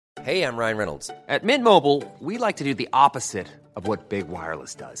Hey, I'm Ryan Reynolds. At Mint Mobile, we like to do the opposite of what Big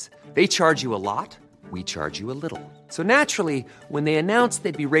Wireless does. They charge you a lot, we charge you a little. So naturally, when they announced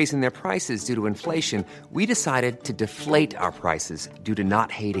they'd be raising their prices due to inflation, we decided to deflate our prices due to not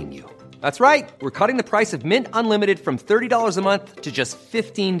hating you. That's right. We're cutting the price of Mint Unlimited from $30 a month to just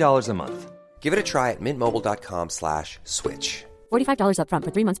 $15 a month. Give it a try at mintmobile.com/switch. $45 up front for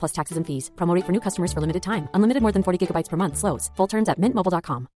 3 months plus taxes and fees. Promo rate for new customers for limited time. Unlimited more than 40 gigabytes per month. Slows full terms at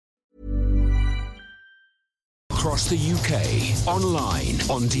mintmobile.com. Across the UK, online,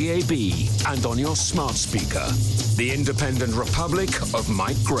 on DAB, and on your smart speaker. The Independent Republic of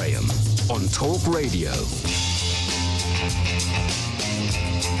Mike Graham on Talk Radio.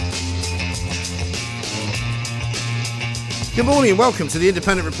 Good morning and welcome to the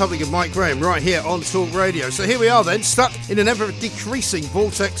Independent Republic of Mike Graham right here on Talk Radio. So here we are then, stuck in an ever-decreasing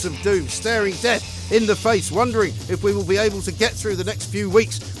vortex of doom, staring death in the face, wondering if we will be able to get through the next few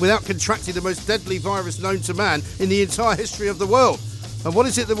weeks without contracting the most deadly virus known to man in the entire history of the world. And what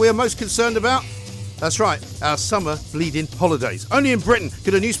is it that we are most concerned about? That's right, our summer bleeding holidays. Only in Britain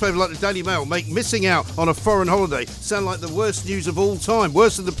could a newspaper like the Daily Mail make missing out on a foreign holiday sound like the worst news of all time.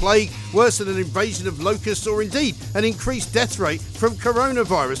 Worse than the plague, worse than an invasion of locusts, or indeed an increased death rate from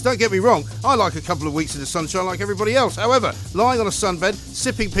coronavirus. Don't get me wrong, I like a couple of weeks in the sunshine like everybody else. However, lying on a sunbed,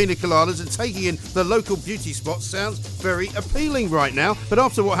 sipping pina coladas and taking in the local beauty spots sounds very appealing right now. But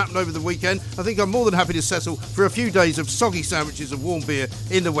after what happened over the weekend, I think I'm more than happy to settle for a few days of soggy sandwiches and warm beer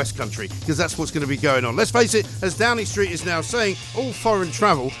in the West Country, because that's what's going to be going on. Let's face it, as Downing Street is now saying, all foreign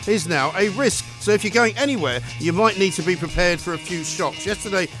travel is now a risk. So if you're going anywhere, you might need to be prepared for a few shocks.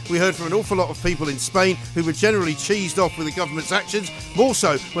 Yesterday, we heard from an awful lot of people in Spain who were generally cheesed off with the government's actions, more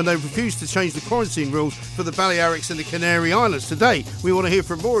so when they refused to change the quarantine rules for the Balearics and the Canary Islands. Today, we want to hear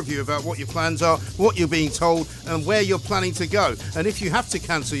from more of you about what your plans are, what you're being told, and where you're planning to go. And if you have to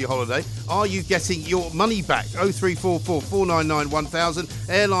cancel your holiday, are you getting your money back? 0344 499 1000.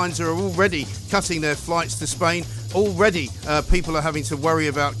 Airlines are already cutting their flights to Spain. Already, people are having to worry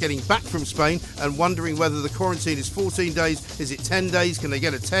about getting back from Spain and wondering whether the quarantine is 14 days, is it 10 days, can they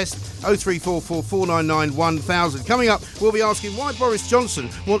get a test? 0344 499 1000. Coming up, we'll be asking why Boris Johnson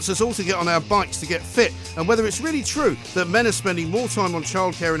wants us all to get on our bikes to get fit, and whether it's really true that men are spending more time on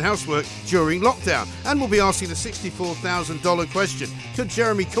childcare and housework during lockdown. And we'll be asking the $64,000 question: could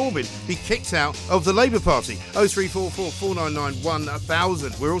Jeremy Corbyn be kicked out of the Labour Party? 0344 499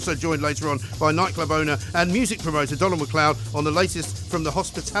 1000. We're also joined later on by nightclub owner and music promoter Donald McLeod on the latest from the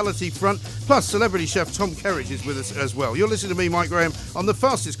hospitality front. Plus, celebrity chef Tom Kerridge is with us as well. You're listening to me, Mike Graham, on the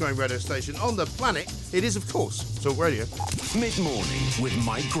fastest growing radio station on the planet. It is, of course, Talk Radio. Mid-morning with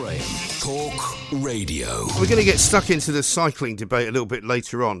Mike Graham. Talk Radio. We're going to get stuck into the cycling debate a little bit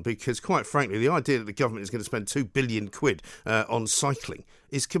later on, because quite frankly, the idea that the government is going to spend £2 billion on cycling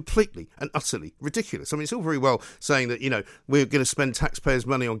is completely and utterly ridiculous. I mean, it's all very well saying that, you know, we're going to spend taxpayers'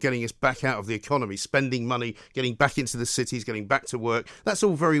 money on getting us back out of the economy, spending money, getting back into the cities, getting back to work. That's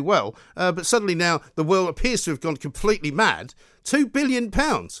all very well. But suddenly now the world appears to have gone completely mad. £2 billion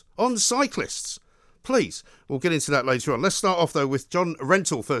on cyclists. Please, we'll get into that later on. Let's start off, though, with John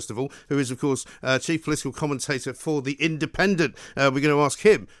Rentoul, first of all, who is, of course, chief political commentator for The Independent. We're going to ask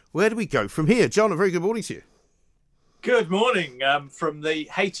him, where do we go from here? John, a very good morning to you. Good morning from the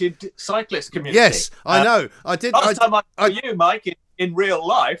hated cyclist community. Yes, I know. I did. Last time I saw you, Mike, in real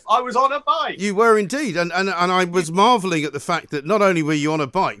life, I was on a bike. You were indeed, and I was marvelling at the fact that not only were you on a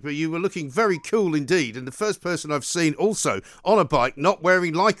bike, but you were looking very cool indeed, and the first person I've seen also on a bike not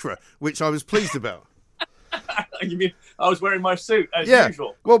wearing Lycra, which I was pleased about. You mean I was wearing my suit as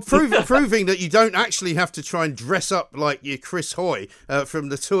usual? Well, proving that you don't actually have to try and dress up like your Chris Hoy from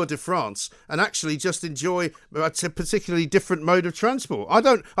the Tour de France and actually just enjoy a particularly different mode of transport. I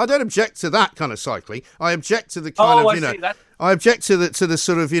don't object to that kind of cycling. I object to the kind of I object to the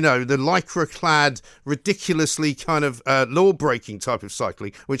sort of, you know, the Lycra-clad, ridiculously kind of law-breaking type of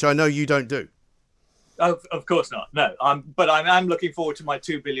cycling, which I know you don't do. Of course not. No, but I'm looking forward to my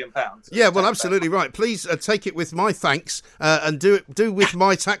 £2 billion. Yeah, well, absolutely right. Please take it with my thanks and do with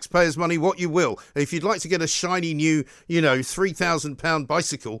my taxpayers' money what you will. If you'd like to get a shiny new, you know, £3,000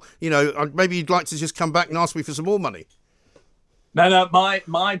 bicycle, you know, maybe you'd like to just come back and ask me for some more money. No,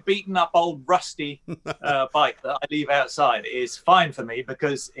 my beaten up old rusty bike that I leave outside is fine for me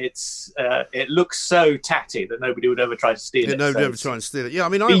because it looks so tatty that nobody would ever try to steal it. Nobody would ever try and steal it. Yeah, I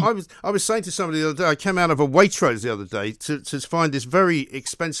mean, I was saying to somebody the other day, I came out of a Waitrose the other day to find this very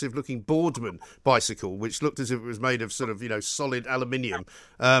expensive looking Boardman bicycle, which looked as if it was made of sort of, you know, solid aluminium,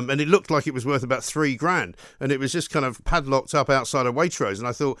 and it looked like it was worth about $3,000, and it was just kind of padlocked up outside a Waitrose, and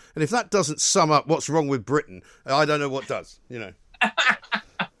I thought, and if that doesn't sum up what's wrong with Britain, I don't know what does, you know.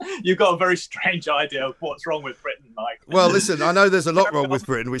 you've got a very strange idea of what's wrong with Britain, Mike. Well, listen, I know there's a lot wrong with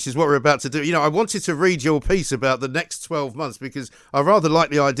Britain, which is what we're about to do. I wanted to read your piece about the next 12 months because I rather like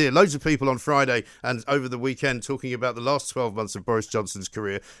the idea. Loads of people on Friday and over the weekend talking about the last 12 months of Boris Johnson's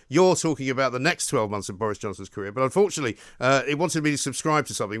career. You're talking about the next 12 months of Boris Johnson's career. But unfortunately, it wanted me to subscribe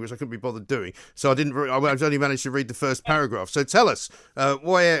to something which I couldn't be bothered doing. So I only managed to read the first paragraph. So tell us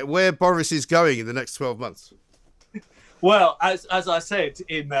where Boris is going in the next 12 months. Well, as I said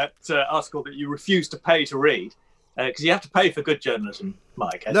in that article that you refuse to pay to read, because you have to pay for good journalism,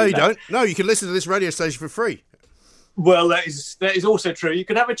 Mike. No, you don't. No, you can listen to this radio station for free. Well, that is also true. You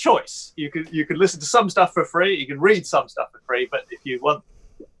can have a choice. You can listen to some stuff for free. You can read some stuff for free. But if you want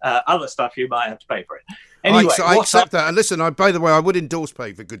other stuff, you might have to pay for it. Anyway, I accept that. And listen, by the way, I would endorse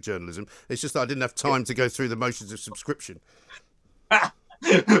paying for good journalism. It's just that I didn't have time to go through the motions of subscription.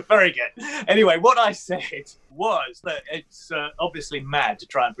 Very good. Anyway, what I said was that it's obviously mad to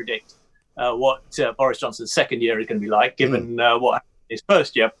try and predict what Boris Johnson's second year is going to be like, given what happened in his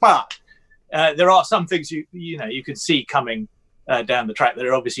first year. But there are some things you can see coming down the track that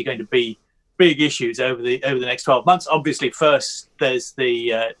are obviously going to be big issues over the next 12 months. Obviously, first there's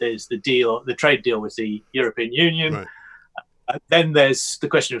the trade deal with the European Union. Right. Then there's the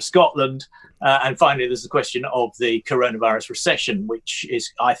question of Scotland. And finally, there's the question of the coronavirus recession, which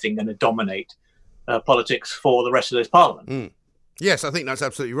is, I think, going to dominate politics for the rest of this parliament. Yes, I think that's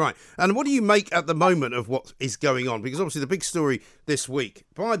absolutely right. And what do you make at the moment of what is going on? Because obviously the big story this week,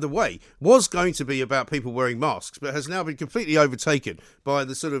 by the way, was going to be about people wearing masks, but has now been completely overtaken by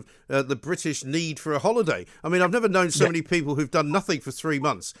the sort of the British need for a holiday. I mean, I've never known so many people who've done nothing for 3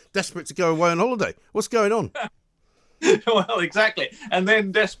 months, desperate to go away on holiday. What's going on? Well, exactly. And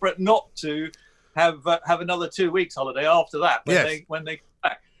then desperate not to have another 2 weeks holiday after that when they come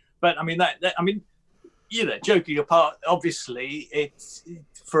back. But I mean, joking apart, obviously, it's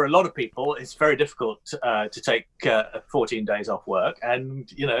for a lot of people, it's very difficult to take 14 days off work, and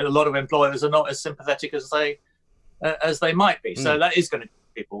a lot of employers are not as sympathetic as they might be. So that is going to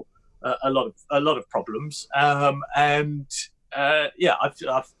give people a lot of problems. I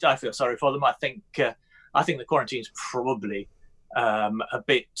feel sorry for them. I think the quarantine's probably a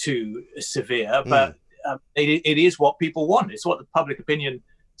bit too severe, but it is what people want. It's what the public opinion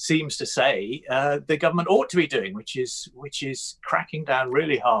seems to say the government ought to be doing, which is cracking down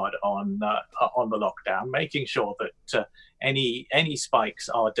really hard on the lockdown, making sure that any spikes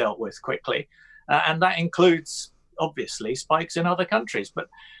are dealt with quickly, and that includes obviously spikes in other countries. But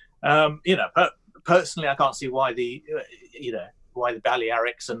personally, I can't see why the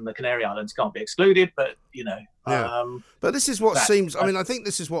Balearics and the Canary Islands can't be excluded, but but this is what seems. I mean, I think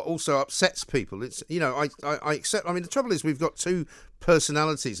this is what also upsets people. It's I accept. I mean, the trouble is we've got two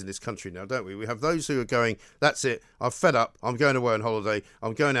personalities in this country now, don't we? We have those who are going, that's it, I'm fed up, I'm going away on holiday,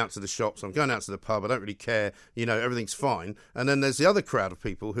 I'm going out to the shops, I'm going out to the pub, I don't really care, everything's fine. And then there's the other crowd of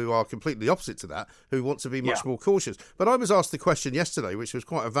people who are completely opposite to that, who want to be much more cautious. But I was asked the question yesterday, which was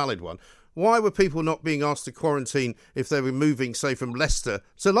quite a valid one. Why were people not being asked to quarantine if they were moving, say, from Leicester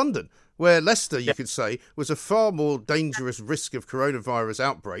to London? Where Leicester, you could say, was a far more dangerous risk of coronavirus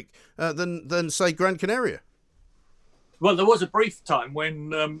outbreak than, say, Gran Canaria. Well, there was a brief time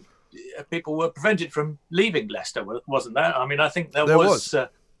when people were prevented from leaving Leicester, wasn't there? I mean, I think there was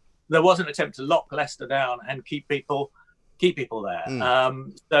an attempt to lock Leicester down and keep people there.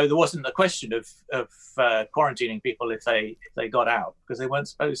 So there wasn't a question of quarantining people if they got out, because they weren't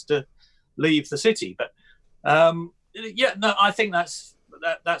supposed to leave the city. But I think that's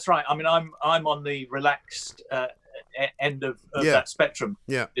right. I mean, I'm on the relaxed end of that spectrum.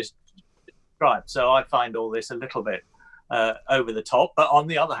 Just described. So I find all this a little bit over the top. But on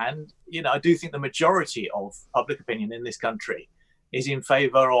the other hand, I do think the majority of public opinion in this country is in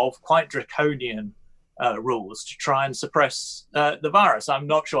favour of quite draconian rules to try and suppress the virus. I'm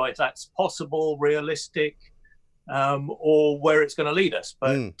not sure if that's possible, realistic, or where it's going to lead us. But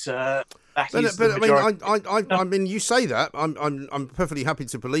I mean, you say that. I'm perfectly happy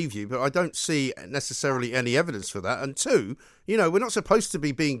to believe you, but I don't see necessarily any evidence for that. And two, we're not supposed to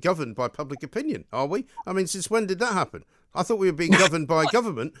be being governed by public opinion, are we? I mean, since when did that happen? I thought we were being governed by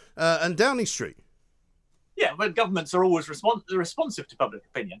government and Downing Street. Yeah, but governments are always responsive to public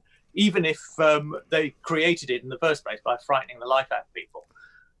opinion, even if they created it in the first place by frightening the life out of people.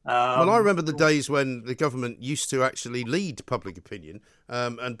 Well, I remember the days when the government used to actually lead public opinion,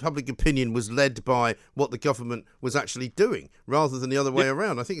 and public opinion was led by what the government was actually doing, rather than the other way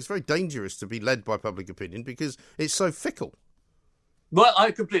around. I think it's very dangerous to be led by public opinion because it's so fickle. Well,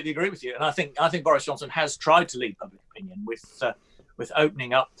 I completely agree with you, and I think Boris Johnson has tried to lead public opinion with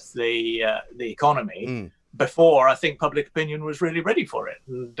opening up the economy before I think public opinion was really ready for it.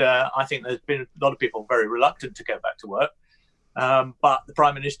 And I think there's been a lot of people very reluctant to go back to work. But the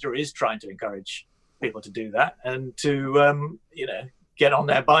Prime Minister is trying to encourage people to do that and to, get on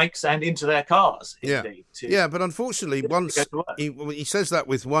their bikes and into their cars. Indeed, but unfortunately, once he says that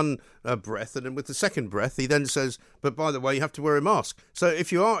with one breath, and then with the second breath, he then says, but by the way, you have to wear a mask. So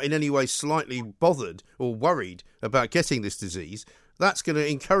if you are in any way slightly bothered or worried about getting this disease, that's going to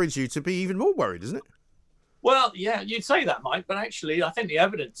encourage you to be even more worried, isn't it? Well, yeah, you'd say that, Mike, but actually, I think the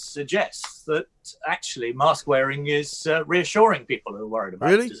evidence suggests that actually mask wearing is reassuring people who are worried about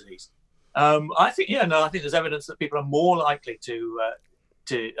the disease. I think there's evidence that people are more likely to.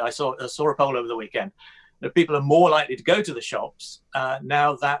 I saw a poll over the weekend that people are more likely to go to the shops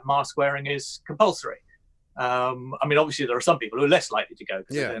now that mask wearing is compulsory. Obviously there are some people who are less likely to go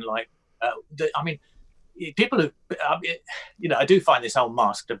because they're like, people who, I do find this whole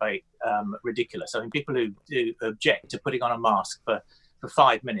mask debate ridiculous. I mean, people who do object to putting on a mask for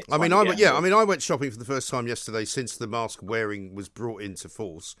 5 minutes. I went shopping for the first time yesterday since the mask wearing was brought into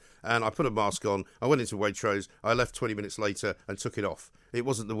force, and I put a mask on. I went into Waitrose. I left 20 minutes later and took it off. It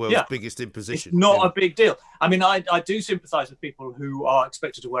wasn't the world's biggest imposition. It's not a big deal. I mean, I do sympathise with people who are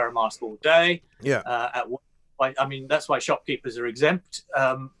expected to wear a mask all day. At work. I mean, that's why shopkeepers are exempt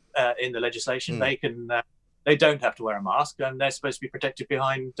in the legislation. They don't have to wear a mask, and they're supposed to be protected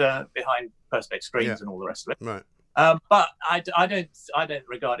behind perspex screens and all the rest of it. Right. But I don't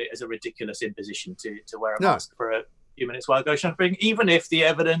regard it as a ridiculous imposition to wear a mask for a few minutes while I go shopping, even if the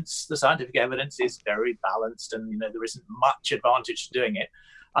scientific evidence is very balanced and there isn't much advantage to doing it.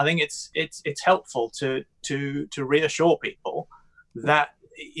 I think it's helpful to reassure people that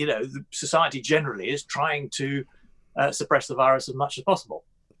the society generally is trying to suppress the virus as much as possible.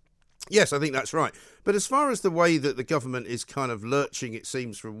 Yes, I think that's right. But as far as the way that the government is kind of lurching, it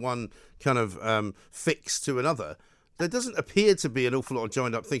seems, from one kind of fix to another, there doesn't appear to be an awful lot of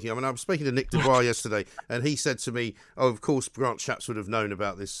joined-up thinking. I mean, I was speaking to Nick Dubois yesterday, and he said to me, of course, Grant Shapps would have known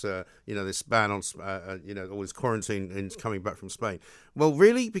about this, this ban on, all this quarantine and coming back from Spain. Well,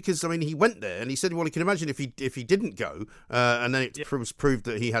 really? Because, I mean, he went there, and he said, well, he can imagine if he didn't go, and then it was proved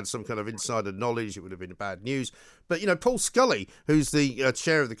that he had some kind of insider knowledge, it would have been bad news. But, Paul Scully, who's the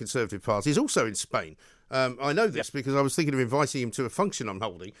chair of the Conservative Party, is also in Spain. I know this because I was thinking of inviting him to a function I'm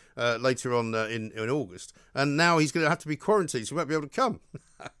holding later on in August, and now he's going to have to be quarantined, so he won't be able to come.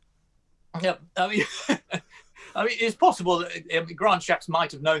 Yeah, I mean, it's possible that Grant Shapps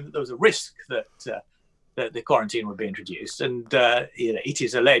might have known that there was a risk that the quarantine would be introduced, and it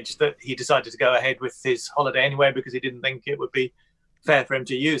is alleged that he decided to go ahead with his holiday anyway because he didn't think it would be fair for him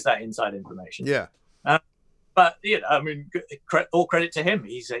to use that inside information. Yeah. But all credit to him.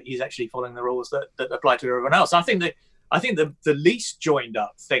 He's actually following the rules that apply to everyone else. I think the least joined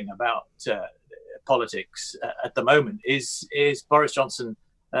up thing about politics at the moment is Boris Johnson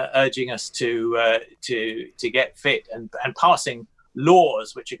urging us to get fit and passing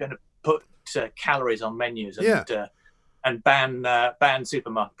laws which are going to put calories on menus and ban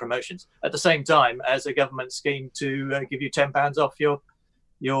supermarket promotions at the same time as a government scheme to give you £10 off your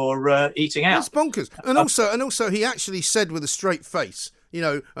eating out. It's bonkers. And also he actually said with a straight face,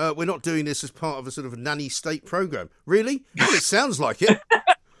 we're not doing this as part of a sort of nanny state program. Really? Well, it sounds like it.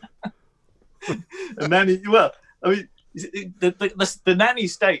 A nanny, well, I mean, the nanny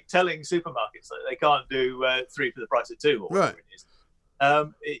state telling supermarkets that they can't do 3 for the price of 2 or whatever it is.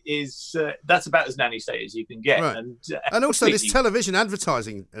 That's about as nanny state as you can get. Right. And also this television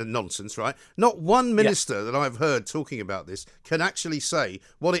advertising nonsense, right? Not one minister that I've heard talking about this can actually say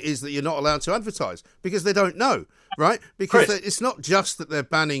what it is that you're not allowed to advertise because they don't know, right? Because it's not just that they're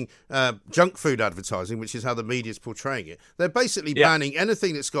banning junk food advertising, which is how the media's portraying it. They're basically banning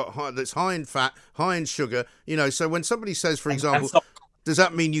anything that's high in fat, high in sugar. So when somebody says, for example, does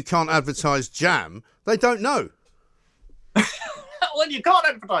that mean you can't advertise jam? They don't know. Well, you can't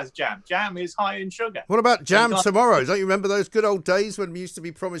advertise jam. Jam is high in sugar. What about jam tomorrow? Don't you remember those good old days when we used to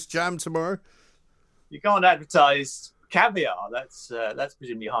be promised jam tomorrow? You can't advertise caviar. That's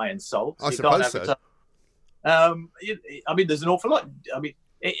presumably high in salt. I suppose so. I mean, there's an awful lot. I mean,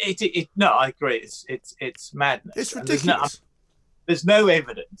 no, I agree. It's madness. It's ridiculous. There's no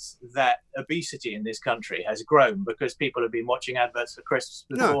evidence that obesity in this country has grown because people have been watching adverts for crisps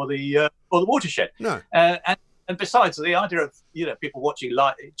before the watershed. No. And besides, the idea of people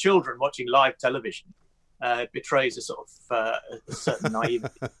children watching live television betrays a sort of a certain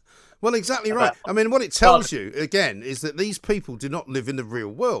naivety. Well, exactly right. I mean, what it tells you, again, is that these people do not live in the real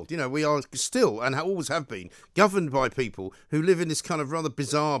world. We are still, and always have been, governed by people who live in this kind of rather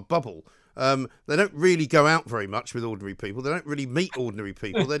bizarre bubble. They don't really go out very much with ordinary people. They don't really meet ordinary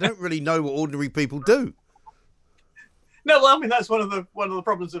people. They don't really know what ordinary people do. No, well, I mean that's one of the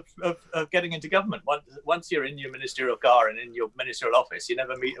problems of getting into government. Once you're in your ministerial car and in your ministerial office, you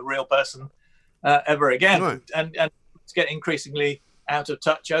never meet a real person ever again, right. and it's getting increasingly out of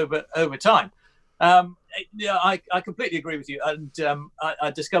touch over time. Yeah, I completely agree with you, and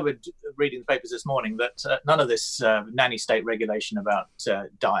I discovered reading the papers this morning that none of this nanny state regulation about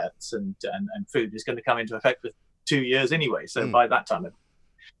diets and food is going to come into effect for 2 years anyway. So by that time,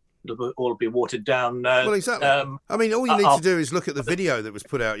 it'll all be watered down. Well, exactly. I mean, all you need to do is look at the video that was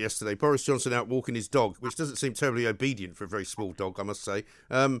put out yesterday. Boris Johnson out walking his dog, which doesn't seem terribly obedient for a very small dog, I must say.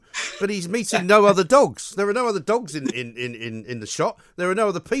 But he's meeting no other dogs. There are no other dogs in the shot. There are no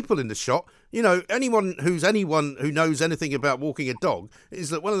other people in the shot. You know, anyone who knows anything about walking a dog is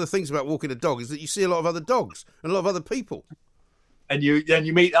that one of the things about walking a dog is that you see a lot of other dogs and a lot of other people. And you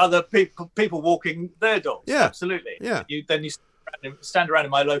meet other people walking their dogs. Yeah, absolutely. Yeah. You stand around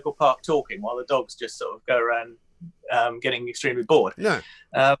in my local park talking while the dogs just sort of go around getting extremely bored. No.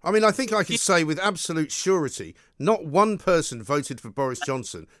 I mean, I think I can say with absolute surety, not one person voted for Boris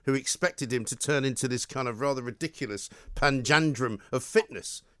Johnson who expected him to turn into this kind of rather ridiculous panjandrum of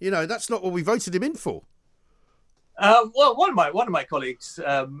fitness. You know, that's not what we voted him in for. Well, one of my colleagues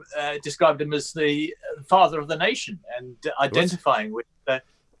described him as the father of the nation, and identifying with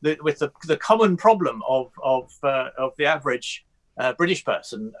the common problem of the average British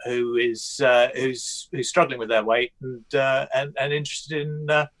person who's struggling with their weight and interested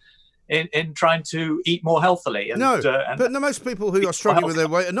in trying to eat more healthily. But most people who are struggling with their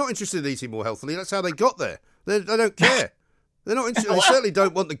weight are not interested in eating more healthily. That's how they got there. They don't care. They're not interested. They certainly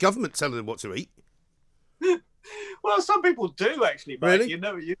don't want the government telling them what to eat. Well, some people do actually, mate. Really? You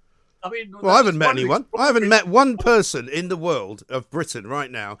know, I haven't met anyone. I haven't met one person in the world of Britain right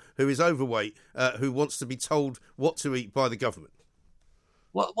now who is overweight, who wants to be told what to eat by the government.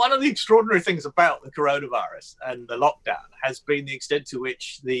 Well, one of the extraordinary things about the coronavirus and the lockdown has been the extent to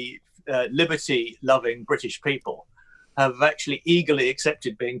which the liberty-loving British people have actually eagerly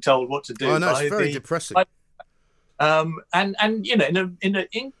accepted being told what to do. I know, it's very depressing. And you know, in an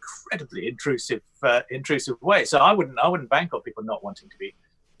incredibly intrusive way. So I wouldn't bank on people not wanting to be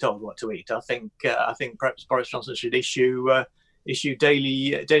told what to eat. I think perhaps Boris Johnson should issue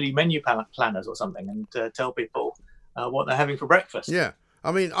daily menu planners or something and tell people what they're having for breakfast. Yeah.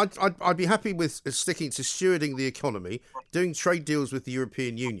 I mean, I'd be happy with sticking to stewarding the economy, doing trade deals with the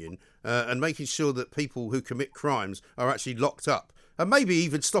European Union, and making sure that people who commit crimes are actually locked up. And maybe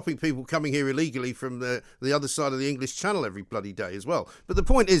even stopping people coming here illegally from the other side of the English Channel every bloody day as well. But the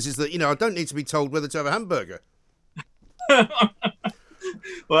point is that, you know, I don't need to be told whether to have a hamburger.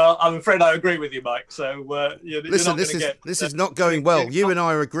 Well, I'm afraid I agree with you, Mike. So, listen, this is not going well. You and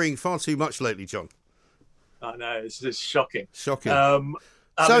I are agreeing far too much lately, John. I know, it's just shocking. Shocking.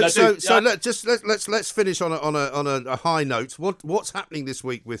 Let's finish on a high note. What's happening this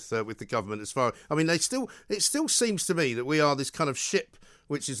week with the government? As far, I mean, it still seems to me that we are this kind of ship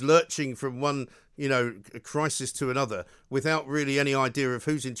which is lurching from one, you know, crisis to another without really any idea of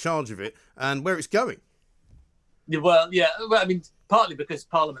who's in charge of it and where it's going. Well, yeah. Well, I mean, partly because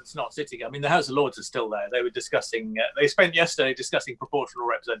Parliament's not sitting. I mean, the House of Lords are still there. They were discussing. They spent yesterday discussing proportional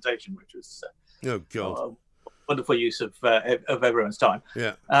representation, which was oh god. Wonderful use of everyone's time.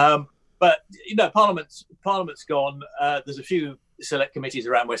 Yeah. But you know, Parliament's gone. There's a few select committees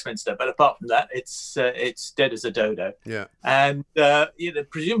around Westminster, but apart from that, it's dead as a dodo. Yeah. And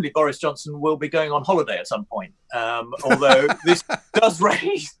presumably Boris Johnson will be going on holiday at some point. Although this does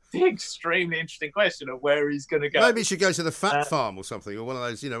raise the extremely interesting question of where he's going to go. Maybe he should go to the fat farm or something, or one of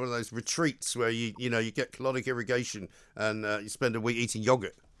those retreats where you get colonic irrigation and you spend a week eating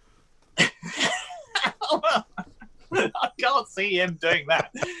yogurt. Well, I can't see him doing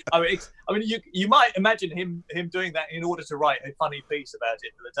that. I mean, you might imagine him doing that in order to write a funny piece about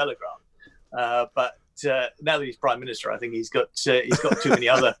it for the Telegraph. But now that he's Prime Minister, I think he's got too many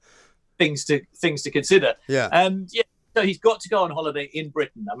other things to consider. Yeah. And so he's got to go on holiday in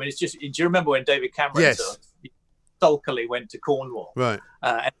Britain. I mean, it's just. Do you remember when David Cameron sulkily went to Cornwall, right?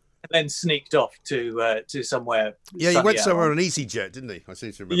 And then sneaked off to somewhere. Yeah, he went somewhere on an EasyJet, didn't he? I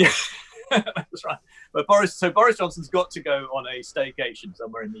seem to remember. Yeah. That's right. But Boris Johnson's got to go on a staycation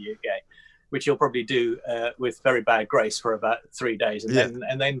somewhere in the UK, which he'll probably do with very bad grace for about 3 days,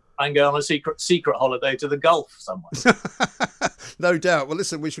 and then go on a secret holiday to the Gulf somewhere. No doubt. Well,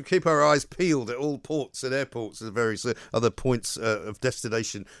 listen, we should keep our eyes peeled at all ports and airports and various other points of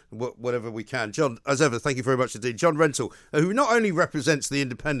destination, whatever we can. John, as ever, thank you very much indeed. John Rentoul, who not only represents the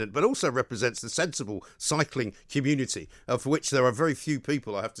Independent, but also represents the sensible cycling community, of which there are very few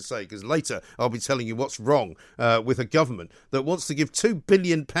people, I have to say, because later I'll be telling you what's wrong with a government that wants to give £2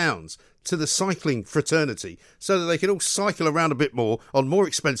 billion to the cycling fraternity so that they can all cycle around a bit more on more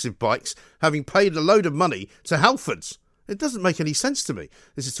expensive bikes, having paid a load of money to Halfords. It doesn't make any sense to me.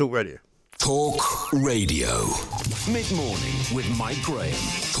 This is Talk Radio. Talk Radio. Mid-morning with Mike Graham.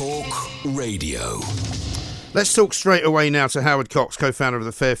 Talk Radio. Let's talk straight away now to Howard Cox, co-founder of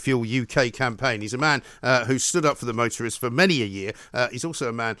the Fair Fuel UK campaign. He's a man who's stood up for the motorists for many a year. He's also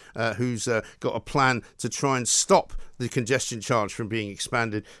a man who's got a plan to try and stop the congestion charge from being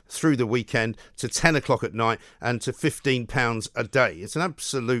expanded through the weekend to 10 o'clock at night and to £15 a day. It's an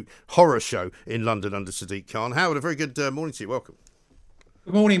absolute horror show in London under Sadiq Khan. Howard, a very good morning to you. Welcome.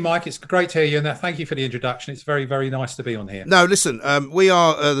 Good morning, Mike. It's great to hear you, and thank you for the introduction. It's very, very nice to be on here. No, listen, we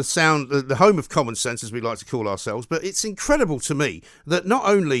are the home of common sense, as we like to call ourselves, but it's incredible to me that not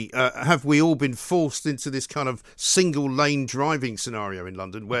only have we all been forced into this kind of single-lane driving scenario in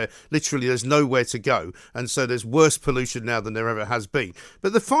London, where literally there's nowhere to go, and so there's worse pollution now than there ever has been,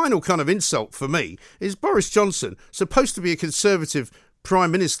 but the final kind of insult for me is Boris Johnson, supposed to be a Conservative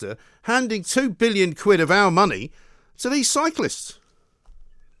Prime Minister, handing £2 billion of our money to these cyclists.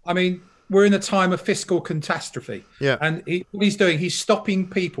 I mean, we're in a time of fiscal catastrophe. Yeah. And what he's doing, he's stopping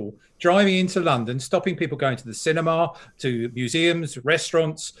people driving into London, stopping people going to the cinema, to museums,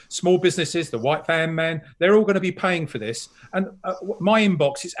 restaurants, small businesses, the white van man. They're all going to be paying for this. And my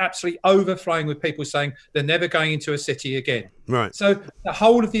inbox is absolutely overflowing with people saying they're never going into a city again. Right. So the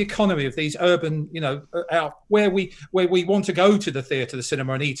whole of the economy of these urban, out where we want to go to the theatre, the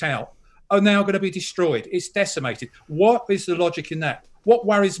cinema and eat out, are now going to be destroyed. It's decimated. What is the logic in that? What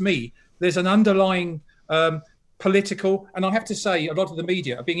worries me, there's an underlying political, and I have to say a lot of the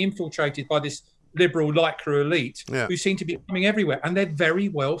media are being infiltrated by this liberal Lycra elite who seem to be coming everywhere, and they're very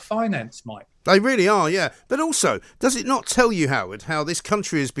well financed, Mike. They really are, yeah. But also, does it not tell you, Howard, how this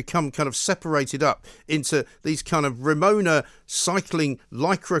country has become kind of separated up into these kind of Ramona cycling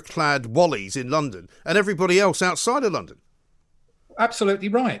Lycra-clad wallies in London and everybody else outside of London? Absolutely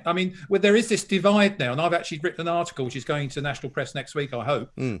right. I mean, there is this divide now, and I've actually written an article which is going to the national press next week, I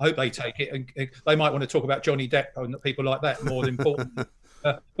hope. I hope they take it, and they might want to talk about Johnny Depp and people like that more important.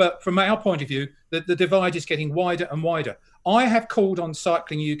 But from our point of view, the divide is getting wider and wider. I have called on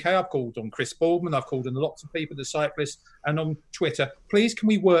Cycling UK, I've called on Chris Baldwin, I've called on lots of people, the cyclists, and on Twitter. Please, can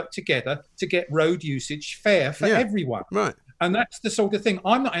we work together to get road usage fair for everyone? Right. And that's the sort of thing.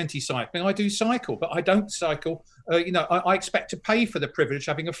 I'm not anti-cycling. I do cycle, but I don't cycle. I expect to pay for the privilege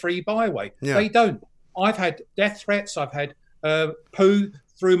of having a free byway. Yeah. They don't. I've had death threats. I've had poo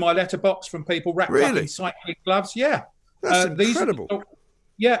through my letterbox from people wrapped up in cycling gloves. Yeah. That's incredible.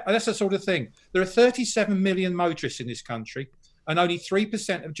 That's the sort of thing. There are 37 million motorists in this country, and only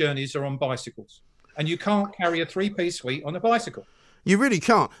 3% of journeys are on bicycles. And you can't carry a three-piece suite on a bicycle. You really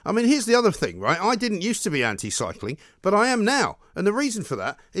can't. I mean, here's the other thing, right? I didn't used to be anti-cycling, but I am now. And the reason for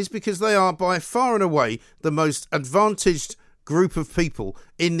that is because they are by far and away the most advantaged group of people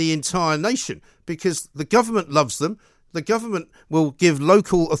in the entire nation, because the government loves them. The government will give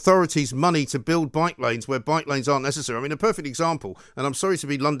local authorities money to build bike lanes where bike lanes aren't necessary. I mean, a perfect example, and I'm sorry to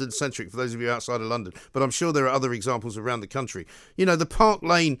be London-centric for those of you outside of London, but I'm sure there are other examples around the country. You know, the Park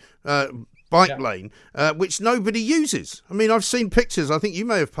Lane bike lane, which nobody uses. I mean, I've seen pictures, I think you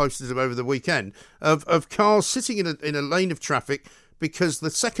may have posted them over the weekend, of cars sitting in a lane of traffic because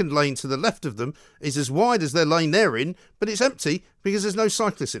the second lane to the left of them is as wide as their lane they're in, but it's empty because there's no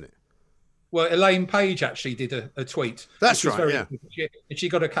cyclists in it. Well, Elaine Page actually did a tweet. That's right, She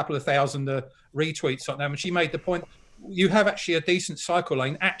got a couple of thousand retweets on them, and she made the point, you have actually a decent cycle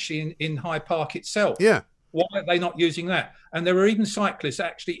lane actually in Hyde Park itself. Yeah. Why are they not using that? And there were even cyclists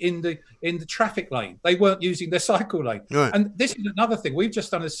actually in the traffic lane. They weren't using their cycle lane. Right. And this is another thing. We've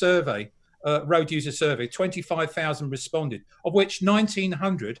just done a survey, road user survey. 25,000 responded, of which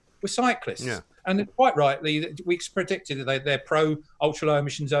 1,900 were cyclists. Yeah. And quite rightly, we predicted that they're pro ultra low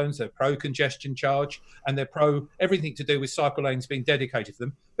emission zones, they're pro congestion charge, and they're pro everything to do with cycle lanes being dedicated to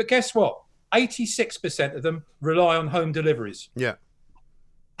them. But guess what? 86% of them rely on home deliveries. Yeah.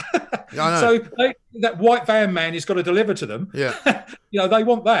 I know. So that white van man has got to deliver to them. Yeah. They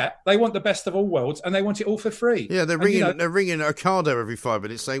want that. They want the best of all worlds, and they want it all for free. Yeah, they're ringing Ocado every 5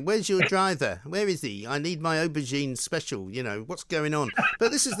 minutes saying, "Where's your driver? Where is he? I need my aubergine special. What's going on?"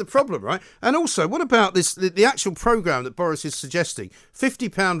 But this is the problem, right? And also, what about this? The actual programme that Boris is suggesting: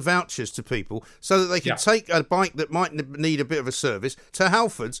 £50 vouchers to people so that they can take a bike that might need a bit of a service to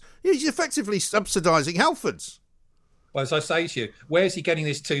Halfords. He's effectively subsidising Halfords. Well, as I say to you, where's he getting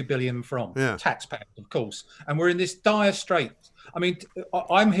this $2 billion from? Yeah. Taxpayers, of course. And we're in this dire strait. I mean,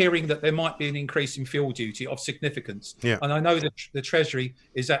 I'm hearing that there might be an increase in fuel duty of significance. Yeah. And I know that the Treasury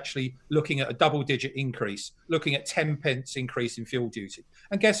is actually looking at a double-digit increase, looking at 10 pence increase in fuel duty.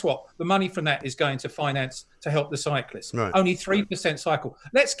 And guess what? The money from that is going to finance to help the cyclists. Right. Only 3% cycle.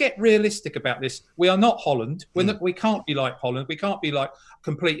 Let's get realistic about this. We are not Holland. We can't be like Holland. We can't be like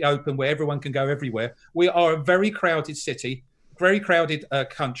completely open where everyone can go everywhere. We are a very crowded city. Very crowded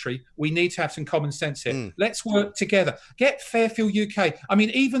country. We need to have some common sense here. Let's work together. Get Fairfield UK. I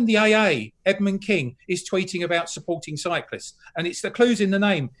mean, even the AA, Edmund King, is tweeting about supporting cyclists. And it's the clues in the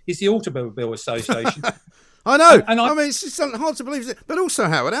name. Is the Automobile Association. I know. And I mean, it's just hard to believe. But also,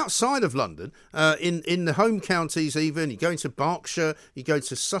 Howard, outside of London, in the home counties even, you go into Berkshire, you go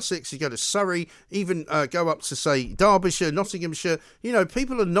to Sussex, you go to Surrey, even go up to, say, Derbyshire, Nottinghamshire.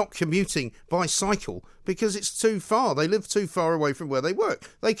 People are not commuting by cycle because it's too far. They live too far away from where they work.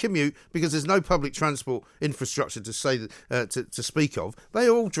 They commute because there's no public transport infrastructure to speak of. They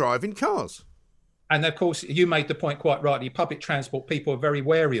all drive in cars. And of course, you made the point quite rightly. Public transport, people are very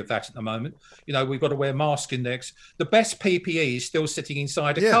wary of that at the moment. We've got to wear masks in there. The best PPE is still sitting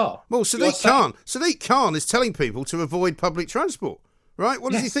inside a car. Well, Sadiq Khan is telling people to avoid public transport, right?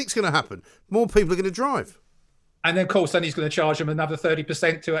 What does he think's going to happen? More people are going to drive. And then, of course, he's going to charge them another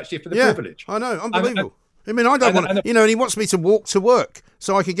 30% for the privilege. I know, unbelievable. I don't want to, and he wants me to walk to work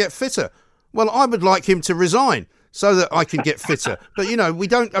so I can get fitter. Well, I would like him to resign so that I can get fitter. But, we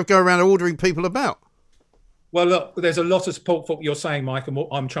don't go around ordering people about. Well, look, there's a lot of support for what you're saying, Mike, and what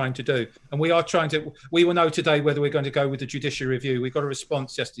I'm trying to do. And we will know today whether we're going to go with the judicial review. We got a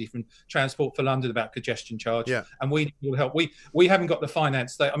response yesterday from Transport for London about congestion charge. Yeah. And we will help. We haven't got the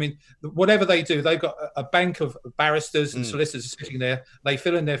finance. Whatever they do, they've got a bank of barristers and solicitors sitting there. They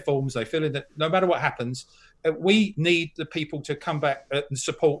fill in their forms. No matter what happens, we need the people to come back and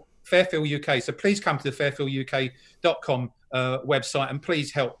support Fairfield UK. So please come to the fairfielduk.com website and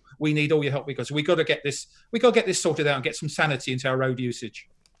please help. We need all your help because we got to get this sorted out and get some sanity into our road usage.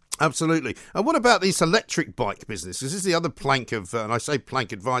 Absolutely. And what about this electric bike business? This is the other plank of, and I say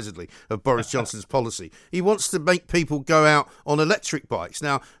plank advisedly, of Boris Johnson's policy. He wants to make people go out on electric bikes.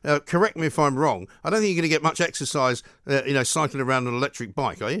 Now, correct me if I'm wrong. I don't think you're going to get much exercise, cycling around on an electric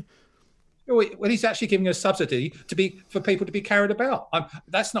bike, are you? Well, he's actually giving a subsidy for people to be carried about.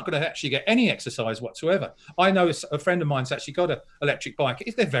 That's not going to actually get any exercise whatsoever. I know a friend of mine's actually got an electric bike.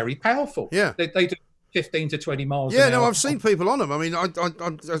 They're very powerful. Yeah, they do 15 to 20 miles. Yeah, no, I've seen people on them. I mean,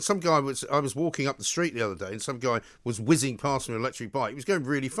 I was walking up the street the other day, and some guy was whizzing past me on an electric bike. He was going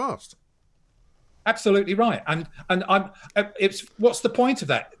really fast. Absolutely right. And what's the point of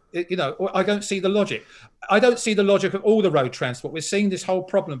that? I don't see the logic. I don't see the logic of all the road transport. We're seeing this whole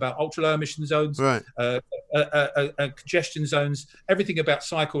problem about ultra-low emission zones, right. Congestion zones, everything about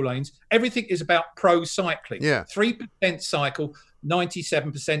cycle lanes. Everything is about pro-cycling. Yeah. 3% cycle,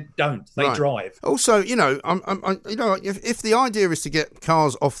 97% don't. They drive. Also, if the idea is to get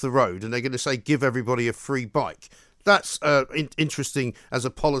cars off the road and they're going to say give everybody a free bike, that's interesting as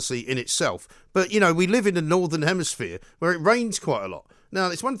a policy in itself. But, we live in the northern hemisphere where it rains quite a lot. Now,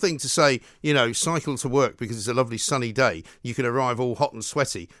 it's one thing to say, cycle to work because it's a lovely sunny day. You can arrive all hot and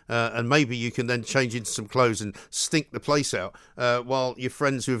sweaty, and maybe you can then change into some clothes and stink the place out, while your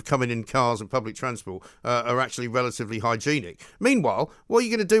friends who have come in cars and public transport are actually relatively hygienic. Meanwhile, what are you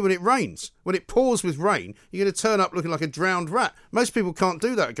going to do when it rains? When it pours with rain, you're going to turn up looking like a drowned rat. Most people can't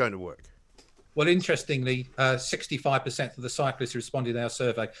do that going to work. Well, interestingly, 65% of the cyclists who responded to our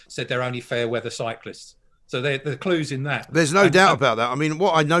survey said they're only fair weather cyclists. So the clues in that. There's no doubt about that. I mean,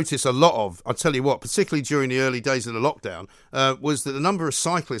 what I noticed a lot of, I'll tell you what, particularly during the early days of the lockdown, was that the number of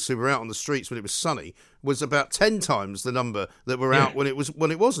cyclists who were out on the streets when it was sunny was about 10 times the number that were out when it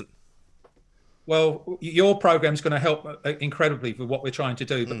wasn't. Well, your programme's going to help incredibly with what we're trying to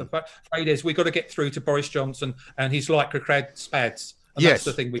do. But the fact is, we've got to get through to Boris Johnson and his Lycra crad spads. And that's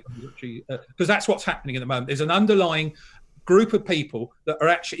the thing because that's what's happening at the moment. There's an underlying group of people that are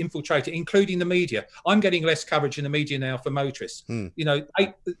actually infiltrated, including the media. I'm getting less coverage in the media now for motorists.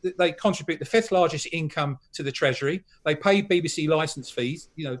 They contribute the 5th largest income to the Treasury. They pay BBC licence fees.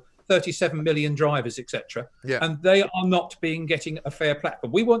 37 million drivers, etc. Yeah. And they are not getting a fair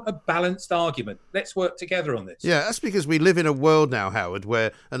platform. We want a balanced argument. Let's work together on this. Yeah, that's because we live in a world now, Howard,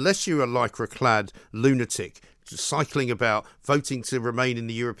 where unless you're a Lycra-clad lunatic cycling about voting to remain in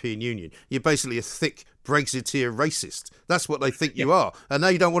the European Union, you're basically a thick Brexiteer racist. That's what they think you are. And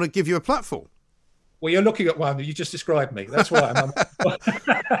they don't want to give you a platform. Well, you're looking at one that you just described me. That's why I'm...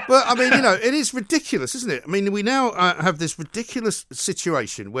 Well, I mean, it is ridiculous, isn't it? I mean, we now have this ridiculous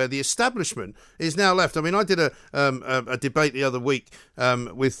situation where the establishment is now left. I mean, I did a debate the other week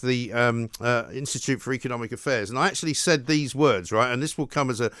with the Institute for Economic Affairs, and I actually said these words, right? And this will come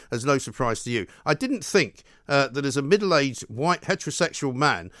as no surprise to you. I didn't think that as a middle-aged, white, heterosexual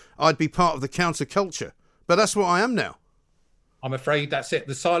man, I'd be part of the counterculture. But that's what I am now. I'm afraid that's it.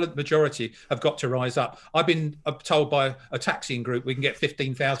 The silent majority have got to rise up. I've been told by a taxiing group we can get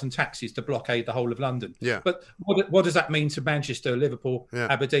 15,000 taxis to blockade the whole of London. Yeah. But what does that mean to Manchester, Liverpool,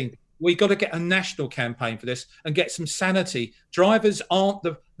 Aberdeen? We've got to get a national campaign for this and get some sanity. Drivers aren't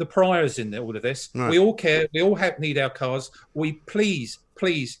the priors in all of this. Right. We all care. We all need our cars. We please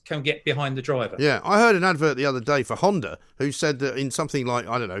can get behind the driver. Yeah, I heard an advert the other day for Honda who said that in something like,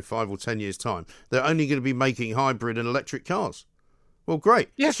 5 or 10 years' time, they're only going to be making hybrid and electric cars. Well, great.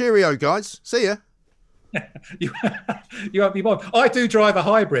 Yeah. Cheerio, guys. See ya. You won't be bothered. I do drive a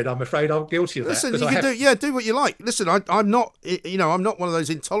hybrid. I'm afraid I'm guilty of that. Listen, do what you like. Listen, I'm not one of those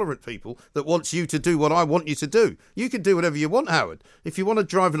intolerant people that wants you to do what I want you to do. You can do whatever you want, Howard. If you want to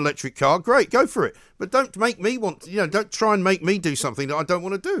drive an electric car, great, go for it. But don't make me don't try and make me do something that I don't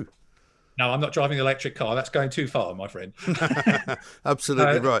want to do. No, I'm not driving an electric car. That's going too far, my friend.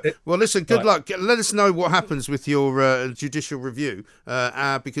 Absolutely right. Well, listen, good luck. Let us know what happens with your judicial review,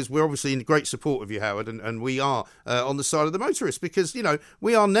 because we're obviously in great support of you, Howard, and we are on the side of the motorists because,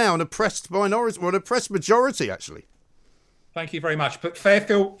 we are now an oppressed minority, or an oppressed majority, actually. Thank you very much. But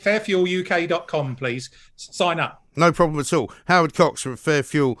fairfueluk.com, please. Sign up. No problem at all. Howard Cox from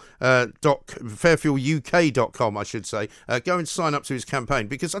fairfueluk.com, I should say. Go and sign up to his campaign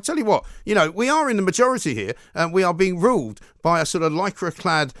because I tell you what, we are in the majority here and we are being ruled by a sort of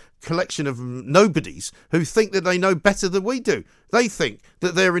Lycra-clad collection of nobodies who think that they know better than we do. They think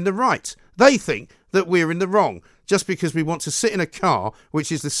that they're in the right. They think that we're in the wrong just because we want to sit in a car,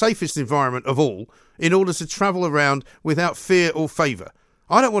 which is the safest environment of all, in order to travel around without fear or favour.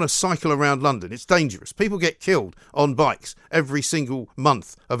 I don't want to cycle around London. It's dangerous. People get killed on bikes every single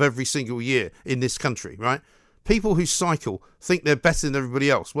month of every single year in this country, right? People who cycle think they're better than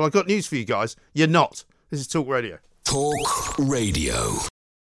everybody else. Well, I've got news for you guys. You're not. This is Talk Radio. Talk Radio.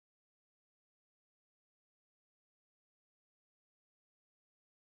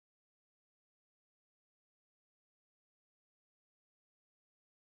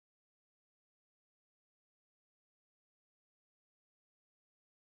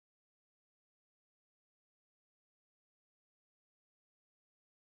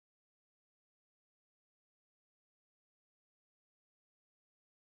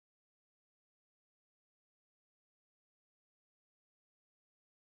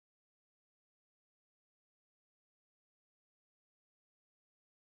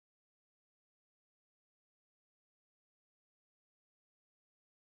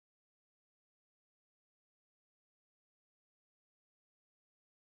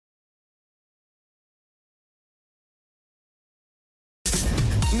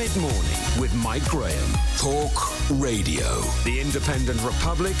 Mid-morning with Mike Graham. Talk Radio. The Independent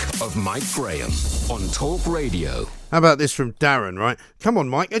Republic of Mike Graham on Talk Radio. How about this from Darren, right? Come on,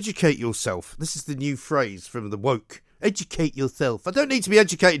 Mike, educate yourself. This is the new phrase from the woke. Educate yourself. I don't need to be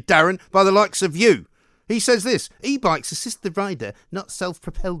educated, Darren, by the likes of you. He says this: e-bikes assist the rider, not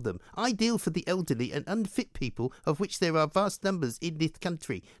self-propel them. Ideal for the elderly and unfit people, of which there are vast numbers in this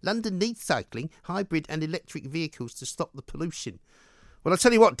country. London needs cycling, hybrid and electric vehicles to stop the pollution. Well, I'll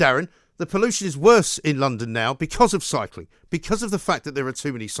tell you what, Darren, the pollution is worse in London now because of cycling, because of the fact that there are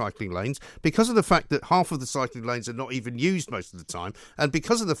too many cycling lanes, because of the fact that half of the cycling lanes are not even used most of the time, and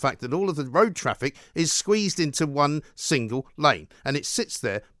because of the fact that all of the road traffic is squeezed into one single lane, and it sits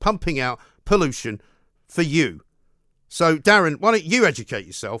there pumping out pollution for you. So, Darren, why don't you educate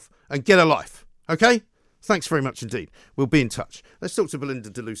yourself and get a life, okay? Thanks very much indeed. We'll be in touch. Let's talk to Belinda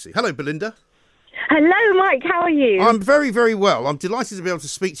DeLucy. Hello, Belinda. Hello, Mike. How are you? I'm very, very well. I'm delighted to be able to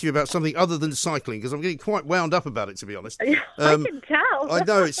speak to you about something other than cycling because I'm getting quite wound up about it, to be honest. I can tell. I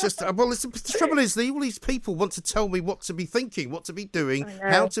know. It's just, the trouble is all these people want to tell me what to be thinking, what to be doing,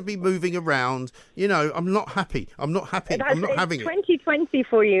 how to be moving around. You know, I'm not happy. I'm not having it. It's 2020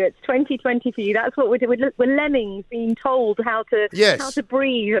 for you. It's 2020 for you. That's what we're doing. We're lemmings being told how to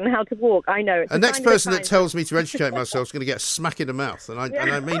breathe and how to walk. I know. The next person that tells me to educate myself is going to get a smack in the mouth. And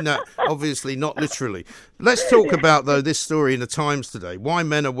I mean that obviously not literally. Let's talk about, though, this story in the Times today. Why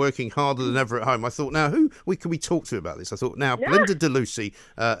men are working harder than ever at home. I thought, now, who can we talk to about this? I thought, now, Linda DeLucy,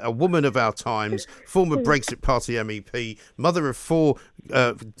 a woman of our times, former Brexit Party MEP, mother of 4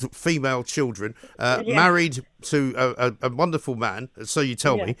 female children, married to a wonderful man, so you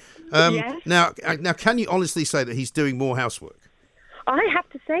tell me. Now, can you honestly say that he's doing more housework? I have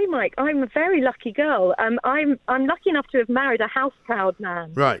to say, Mike, I'm a very lucky girl. I'm lucky enough to have married a house-proud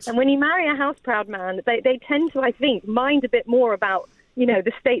man. Right. And when you marry a house-proud man, they tend to, I think, mind a bit more about, you know,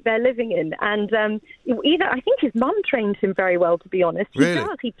 the state they're living in. And I think his mum trained him very well, to be honest. He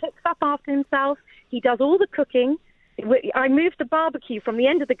does. He picks up after himself. He does all the cooking. I moved the barbecue from the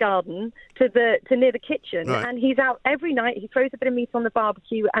end of the garden to near the kitchen, and he's out every night. He throws a bit of meat on the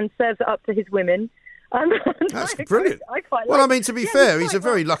barbecue and serves it up to his women. That's brilliant. To be fair, he's a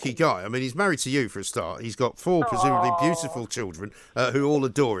very lucky guy. I mean, he's married to you for a start. He's got 4 presumably beautiful children who all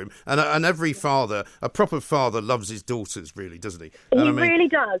adore him. And every father, a proper father, loves his daughters, really, doesn't he? He really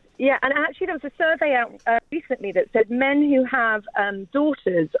does. Yeah, and actually there was a survey out recently that said men who have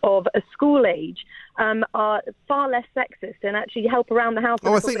daughters of a school age are far less sexist and actually help around the house.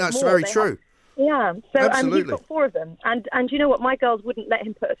 I think that's very true. Yeah, so he's got 4 of them, and you know what? My girls wouldn't let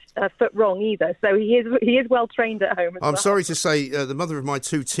him put a foot wrong either. So he is well trained at home. I'm sorry to say, the mother of my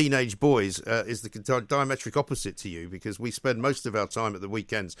 2 teenage boys is the diametric opposite to you, because we spend most of our time at the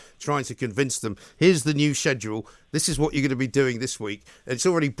weekends trying to convince them. Here's the new schedule. This is what you're going to be doing this week. It's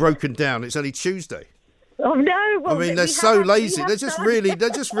already broken down. It's only Tuesday. Oh no! Well, I mean, they're so lazy. They're just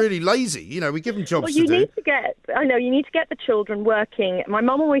really lazy. You know, we give them jobs to do. You need to get the children working. My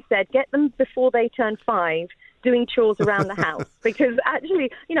mum always said, get them before they turn 5, doing chores around the house. Because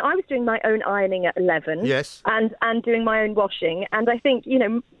actually, you know, I was doing my own ironing at 11. Yes. And doing my own washing. And I think, you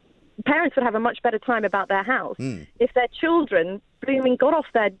know, parents would have a much better time about their house if their children got off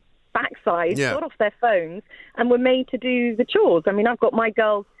their backside, got off their phones, and were made to do the chores. I mean, I've got my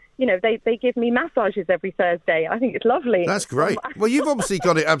girls. You know, they give me massages every Thursday. I think it's lovely. That's great. Well, you've obviously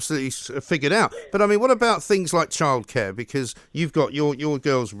got it absolutely figured out. But, I mean, what about things like childcare? Because you've got your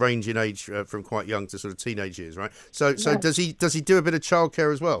girls range in age from quite young to sort of teenage years, right? So does he do a bit of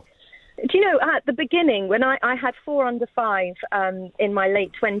childcare as well? Do you know, at the beginning, when I had 4 under 5 in my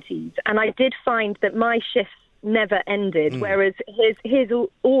late 20s, and I did find that my shifts never ended, whereas his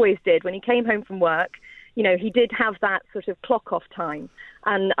always did. When he came home from work, you know, he did have that sort of clock off time.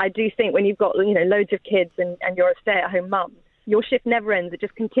 And I do think when you've got, you know, loads of kids and you're a stay-at-home mum, your shift never ends. It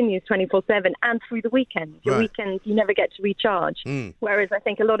just continues 24/7 and through the weekends. Your weekends, you never get to recharge. Whereas I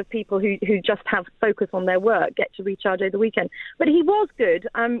think a lot of people who just have focus on their work get to recharge over the weekend. But he was good.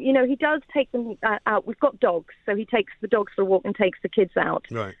 You know, he does take them out. We've got dogs, so he takes the dogs for a walk and takes the kids out.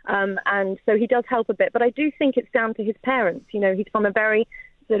 Right. And so he does help a bit. But I do think it's down to his parents. You know, he's from a very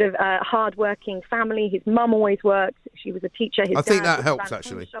sort of hard-working family. His mum always worked. She was a teacher. I think that helps,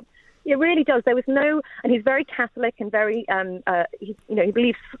 actually. It really does. There was and he's very Catholic and very, he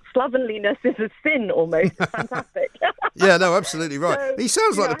believes slovenliness is a sin almost. It's fantastic. Yeah, no, absolutely right. So, he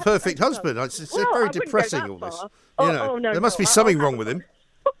sounds like the perfect husband. It's very depressing, all this. There must be something wrong with him.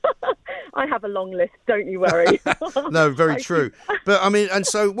 I have a long list, don't you worry. No, very true. But I mean, and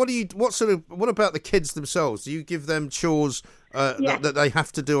so what about the kids themselves? Do you give them chores that they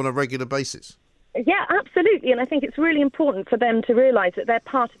have to do on a regular basis? Yeah, absolutely. And I think it's really important for them to realise that they're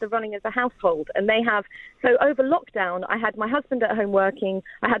part of the running of the household. And so over lockdown, I had my husband at home working.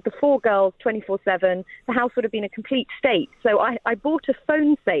 I had the 4 girls 24/7. The house would have been a complete state. So I bought a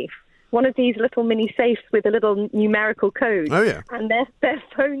phone safe, one of these little mini safes with a little numerical code. Oh, yeah. And their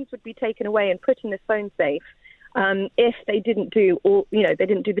phones would be taken away and put in this phone safe. If they didn't do they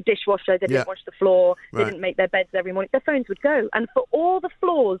didn't do the dishwasher, they didn't wash the floor, they didn't make their beds every morning, their phones would go. And for all the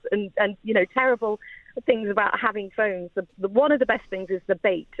flaws and terrible things about having phones, one of the best things is the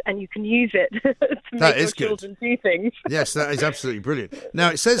bait, and you can use it to make your children do things. Yes, that is absolutely brilliant. Now,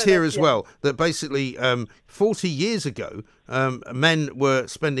 it says here as well that basically 40 years ago, men were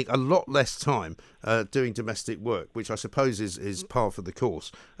spending a lot less time doing domestic work, which I suppose is par for the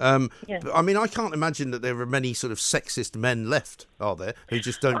course. But, I mean, I can't imagine that there are many sort of sexist men left, are there, who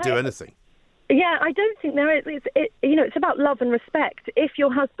just don't do anything? Yeah, I don't think there is. It's about love and respect. If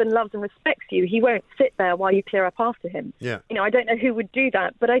your husband loves and respects you, he won't sit there while you clear up after him. Yeah. I don't know who would do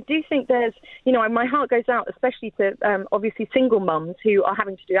that, but I do think there's, my heart goes out especially to obviously single mums who are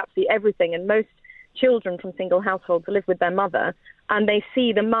having to do absolutely everything, and most children from single households live with their mother, and they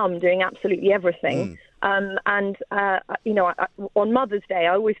see the mum doing absolutely everything. On Mother's Day,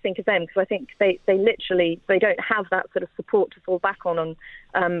 I always think of them because I think they don't have that sort of support to fall back on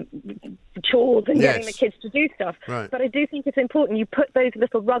chores and getting the kids to do stuff. Right. But I do think it's important you put those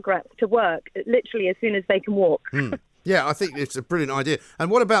little rugrats to work literally as soon as they can walk. Yeah, I think it's a brilliant idea. And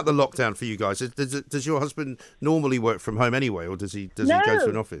what about the lockdown for you guys? Does your husband normally work from home anyway, or does he go to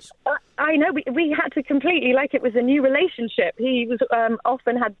an office? I know we had to completely, like it was a new relationship. He was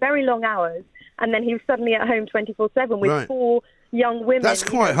often had very long hours, and then he was suddenly at home 24/7 with 4 young women. That's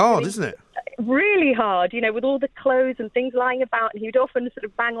quite hard, isn't it? Really hard, with all the clothes and things lying about. And he would often sort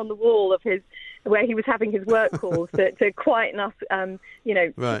of bang on the wall of where he was having his work calls to quieten us,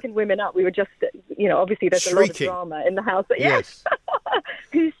 picking women up. We were just, obviously there's Shrieking. a lot of drama in the house. But yes.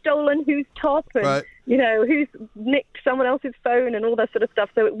 Who's stolen whose top and, who's nicked someone else's phone and all that sort of stuff.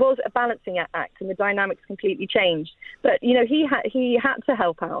 So it was a balancing act, and the dynamics completely changed. But, he had to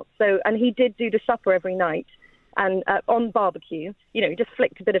help out. So, and he did do the supper every night. And on barbecue, he just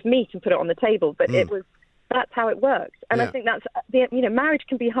flicked a bit of meat and put it on the table. But that's how it works. And I think that's, marriage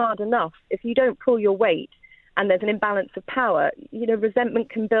can be hard enough. If you don't pull your weight and there's an imbalance of power, resentment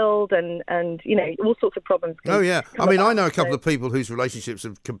can build and all sorts of problems can I know a couple of people whose relationships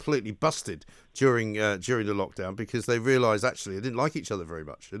have completely busted during the lockdown because they realised actually they didn't like each other very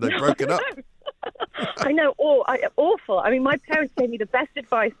much and they've broken up. I know, awful. I mean, my parents gave me the best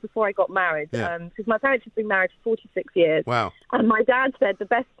advice before I got married, because my parents have been married for 46 years. Wow. And my dad said the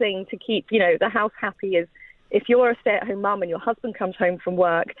best thing to keep, the house happy is if you're a stay-at-home mum and your husband comes home from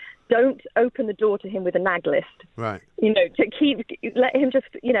work, don't open the door to him with a nag list. Right. Let him just,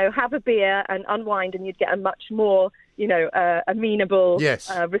 have a beer and unwind, and you'd get a much more, amenable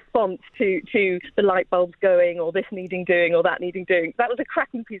response to the light bulbs going or this needing doing or that needing doing. That was a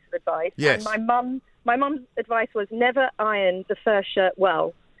cracking piece of advice. Yes. And my mum's advice was never iron the first shirt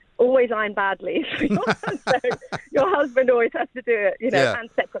well. Always iron badly. So your husband always has to do it, and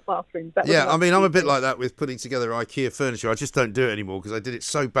separate bathrooms. I'm a bit like that with putting together IKEA furniture. I just don't do it anymore because I did it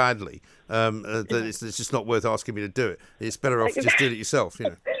so badly that it's just not worth asking me to do it. It's better off just doing it yourself,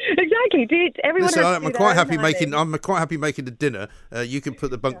 Exactly. Everyone Listen, has to I'm quite happy making the dinner. You can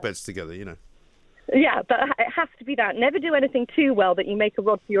put the bunk beds together, Yeah, but it has to be that. Never do anything too well that you make a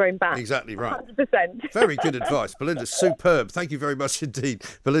rod for your own back. Exactly right. 100%. Very good advice. Belinda, superb. Thank you very much indeed.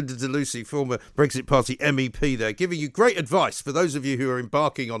 Belinda DeLucy, former Brexit Party MEP there, giving you great advice for those of you who are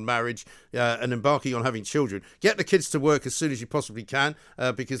embarking on marriage and embarking on having children. Get the kids to work as soon as you possibly can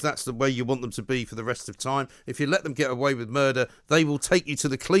because that's the way you want them to be for the rest of time. If you let them get away with murder, they will take you to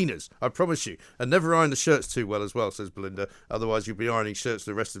the cleaners, I promise you. And never iron the shirts too well as well, says Belinda. Otherwise, you'll be ironing shirts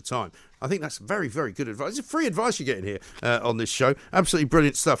the rest of the time. I think that's very, very good advice. It's free advice you're getting here on this show. Absolutely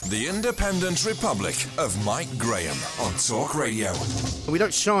brilliant stuff. The Independent Republic of Mike Graham on Talk Radio. We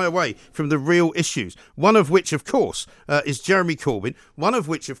don't shy away from the real issues, one of which, of course, is Jeremy Corbyn, one of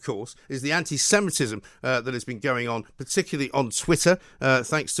which, of course, is the anti-Semitism that has been going on, particularly on Twitter,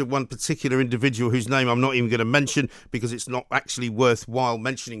 thanks to one particular individual whose name I'm not even going to mention because it's not actually worthwhile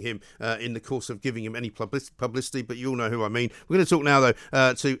mentioning him in the course of giving him any publicity, but you all know who I mean. We're going to talk now,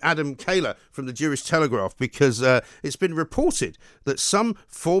 though, to Adam Kaler from the Jewish Telegraph because it's been reported that some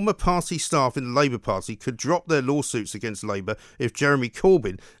former party staff in the Labour Party could drop their lawsuits against Labour if Jeremy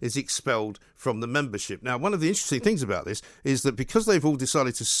Corbyn is expelled from the membership. Now, one of the interesting things about this is that because they've all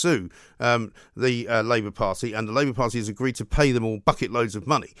decided to sue the Labour Party and the Labour Party has agreed to pay them all bucket loads of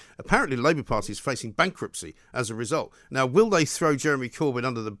money, apparently the Labour Party is facing bankruptcy as a result. Now, will they throw Jeremy Corbyn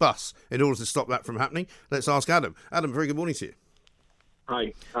under the bus in order to stop that from happening? Let's ask Adam. Adam, very good morning to you.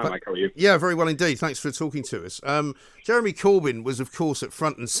 Hi, Mike, how are you? Yeah, very well indeed. Thanks for talking to us. Jeremy Corbyn was, of course, at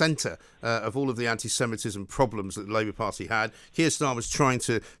front and centre of all of the anti-Semitism problems that the Labour Party had. Keir Starmer was trying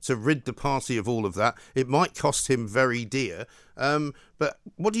to rid the party of all of that. It might cost him very dear. But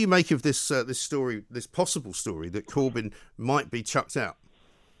what do you make of this story, this possible story that Corbyn might be chucked out?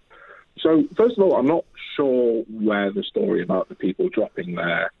 So, first of all, I'm not sure where the story about the people dropping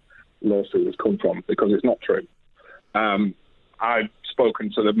their lawsuit has come from because it's not true. I've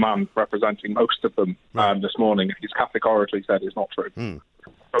spoken to the man representing most of them this morning. His categorically said it's not true.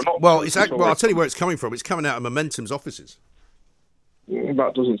 So I'll tell you where it's coming from. It's coming out of Momentum's offices.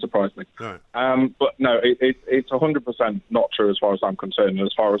 That doesn't surprise me. Right. But no, it's 100% not true as far as I'm concerned and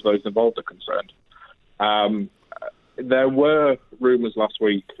as far as those involved are concerned. There were rumours last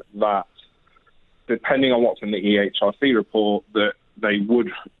week that depending on what's in the EHRC report, that they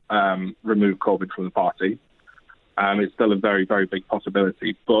would remove Corbyn from the party. It's still a very, very big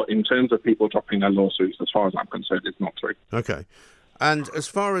possibility. But in terms of people dropping their lawsuits, as far as I'm concerned, it's not true. Okay. And as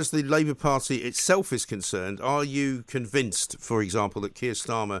far as the Labour Party itself is concerned, are you convinced, for example, that Keir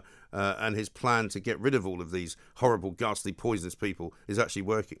Starmer and his plan to get rid of all of these horrible, ghastly, poisonous people is actually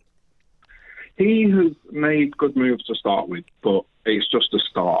working? He has made good moves to start with, but it's just a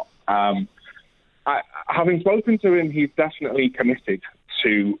start. Having spoken to him, he's definitely committed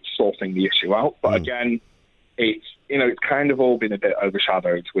to sorting the issue out. But again, it's kind of all been a bit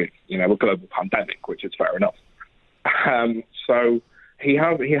overshadowed with a global pandemic, which is fair enough. So he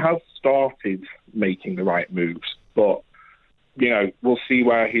has started making the right moves, but we'll see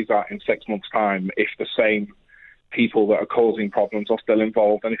where he's at in 6 months' time if the same people that are causing problems are still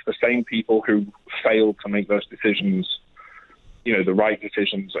involved, and if the same people who failed to make those decisions, the right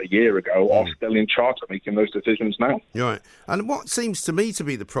decisions a year ago, are still in charge of making those decisions now. Right. And what seems to me to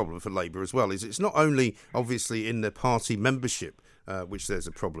be the problem for Labour as well is it's not only obviously in the party membership, which there's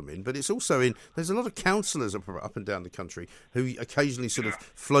a problem in, but it's also there's a lot of councillors up and down the country who occasionally sort of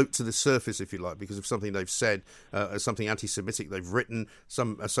float to the surface, if you like, because of something they've said, something anti-Semitic they've written,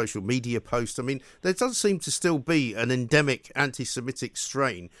 a social media post. I mean, there does seem to still be an endemic anti-Semitic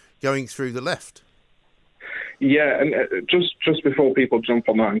strain going through the left. Yeah, and just before people jump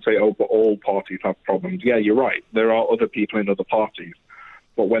on that and say, but all parties have problems, yeah, you're right. There are other people in other parties.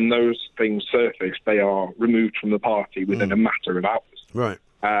 But when those things surface, they are removed from the party within a matter of hours. Right.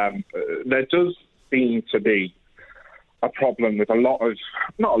 There does seem to be a problem with not a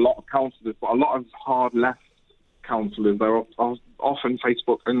lot of councillors, but a lot of hard left councillors. There are often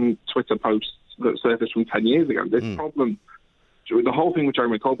Facebook and Twitter posts that surfaced from 10 years ago. This problem, the whole thing with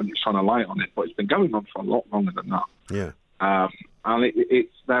Jeremy Corbyn is trying to light on it, but it's been going on for a lot longer than that. Yeah. And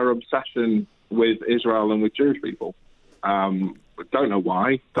it's their obsession with Israel and with Jewish people. Don't know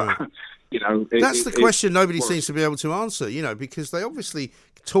why, but that's the question nobody seems to be able to answer. Because they obviously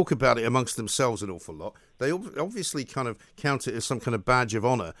talk about it amongst themselves an awful lot. They obviously kind of count it as some kind of badge of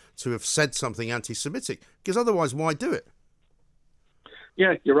honour to have said something anti-Semitic, because otherwise, why do it?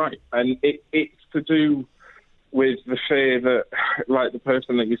 Yeah, you're right, and it's to do with the fear that, like the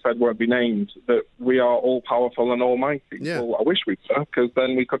person that you said won't be named, that we are all powerful and almighty. Yeah. Well, I wish we were, because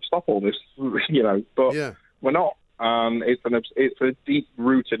then we could stop all this, but we're not. It's a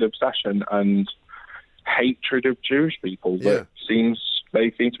deep-rooted obsession and hatred of Jewish people that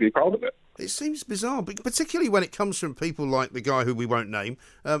they seem to be proud of it. It seems bizarre, but particularly when it comes from people like the guy who we won't name,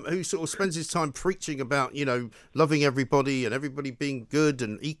 who sort of spends his time preaching about, loving everybody and everybody being good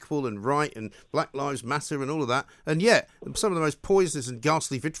and equal and right and Black Lives Matter and all of that. And yet, some of the most poisonous and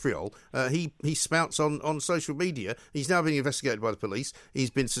ghastly vitriol he spouts on social media. He's now being investigated by the police. He's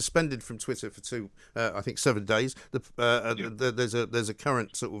been suspended from Twitter for 7 days. There's a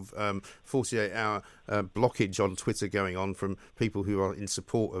current sort of 48-hour blockage on Twitter going on from people who are in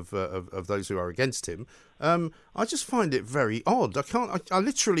support of those who are against him. I just find it very odd. I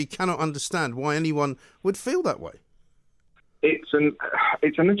literally cannot understand why anyone would feel that way. It's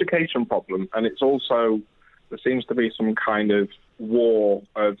an education problem, and it's also, there seems to be some kind of war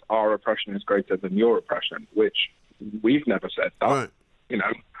of our oppression is greater than your oppression, which we've never said that.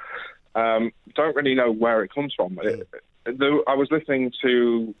 Right. Don't really know where it comes from. I was listening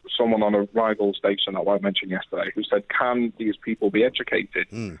to someone on a rival station that I mentioned yesterday who said, can these people be educated?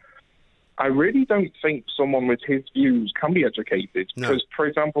 I really don't think someone with his views can be educated. Because, for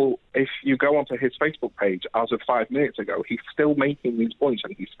example, if you go onto his Facebook page as of 5 minutes ago, he's still making these points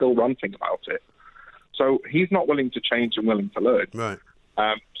and he's still ranting about it. So he's not willing to change and willing to learn. Right.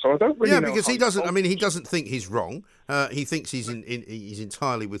 So I don't really know. Yeah, because he doesn't. I mean, he doesn't think he's wrong. He thinks he's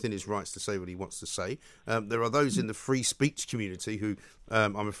entirely within his rights to say what he wants to say. There are those in the free speech community who,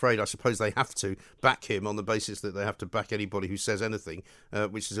 I'm afraid, I suppose they have to back him on the basis that they have to back anybody who says anything,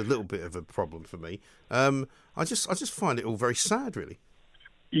 which is a little bit of a problem for me. I just find it all very sad, really.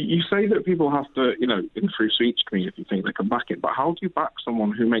 You say that people have to, in the free speech community, think they can back it, but how do you back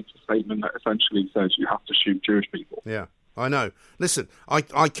someone who makes a statement that essentially says you have to shoot Jewish people? Yeah. I know. Listen, I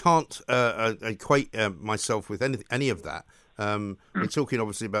can't equate myself with any of that. We're talking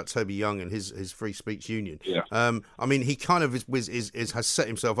obviously about Toby Young and his free speech union. Yeah. I mean, he kind of has set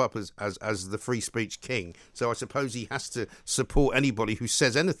himself up as the free speech king. So I suppose he has to support anybody who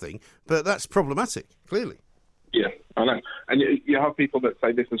says anything. But that's problematic, clearly. Yeah, I know. And you have people that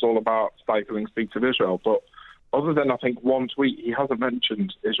say this is all about stifling speech of Israel. But other than, I think, one tweet, he hasn't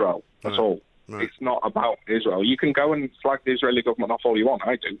mentioned Israel at all. Right. It's not about Israel. You can go and slag the Israeli government off all you want.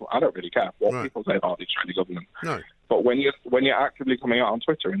 I do. I don't really care what people say about the Israeli government. No. But when you're actively coming out on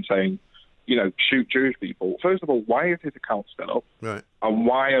Twitter and saying shoot Jewish people. First of all, why is his account still up? Right. And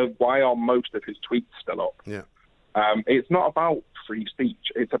why are most of his tweets still up? Yeah. It's not about free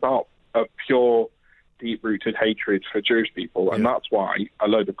speech. It's about a pure, deep-rooted hatred for Jewish people, and that's why a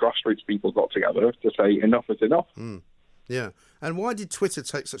load of grassroots people got together to say enough is enough. Yeah. And why did Twitter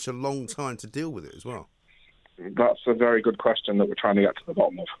take such a long time to deal with it as well? That's a very good question that we're trying to get to the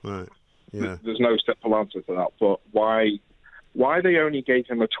bottom of. Right. Yeah. There's no simple answer to that, but why they only gave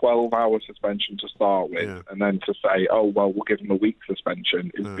him a 12-hour suspension to start with, and then to say, oh, well, we'll give him a week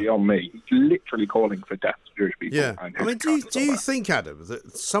suspension is beyond me. He's literally calling for death to Jewish people. Yeah. I mean, do you think, Adam,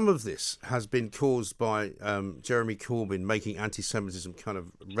 that some of this has been caused by Jeremy Corbyn making anti-Semitism kind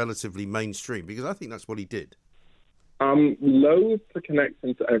of relatively mainstream? Because I think that's what he did. I'm loath to connect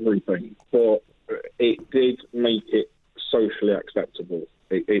him to everything, but it did make it socially acceptable.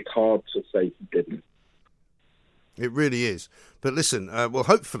 It's hard to say he didn't. It really is. But listen, well,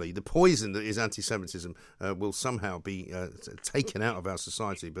 hopefully the poison that is anti-Semitism will somehow be taken out of our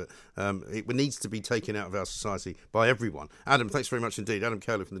society, but it needs to be taken out of our society by everyone. Adam, thanks very much indeed. Adam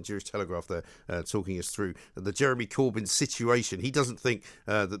Kohler from the Jewish Telegraph there, talking us through the Jeremy Corbyn situation. He doesn't think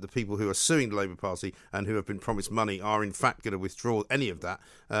that the people who are suing the Labour Party and who have been promised money are in fact going to withdraw any of that.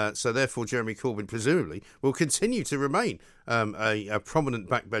 So therefore, Jeremy Corbyn presumably will continue to remain a prominent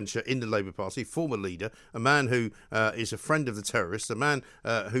backbencher in the Labour Party, former leader, a man who is a friend of the terrorists, a man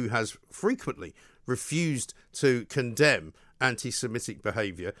who has frequently refused to condemn anti-Semitic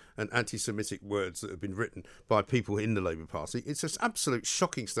behaviour and anti-Semitic words that have been written by people in the Labour Party. It's an absolute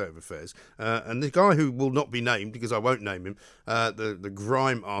shocking state of affairs. And the guy who will not be named, because I won't name him, the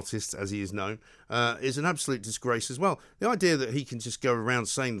grime artist, as he is known, is an absolute disgrace as well. The idea that he can just go around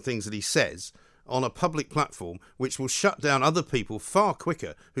saying the things that he says on a public platform which will shut down other people far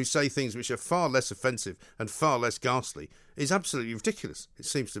quicker who say things which are far less offensive and far less ghastly is absolutely ridiculous, it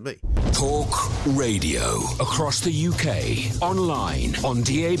seems to me. Talk Radio. Across the UK, online, on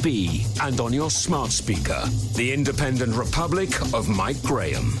DAB and on your smart speaker. The Independent Republic of Mike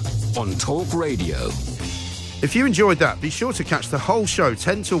Graham on Talk Radio. If you enjoyed that, be sure to catch the whole show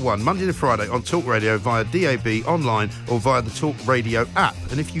 10 till 1, Monday to Friday on Talk Radio via DAB, online or via the Talk Radio app.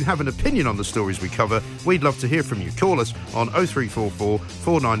 And if you have an opinion on the stories we cover, we'd love to hear from you. Call us on 0344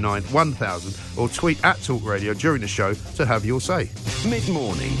 499 1000 or tweet at Talk Radio during the show to have your say.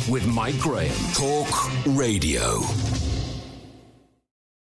 Mid-morning with Mike Graham. Talk Radio.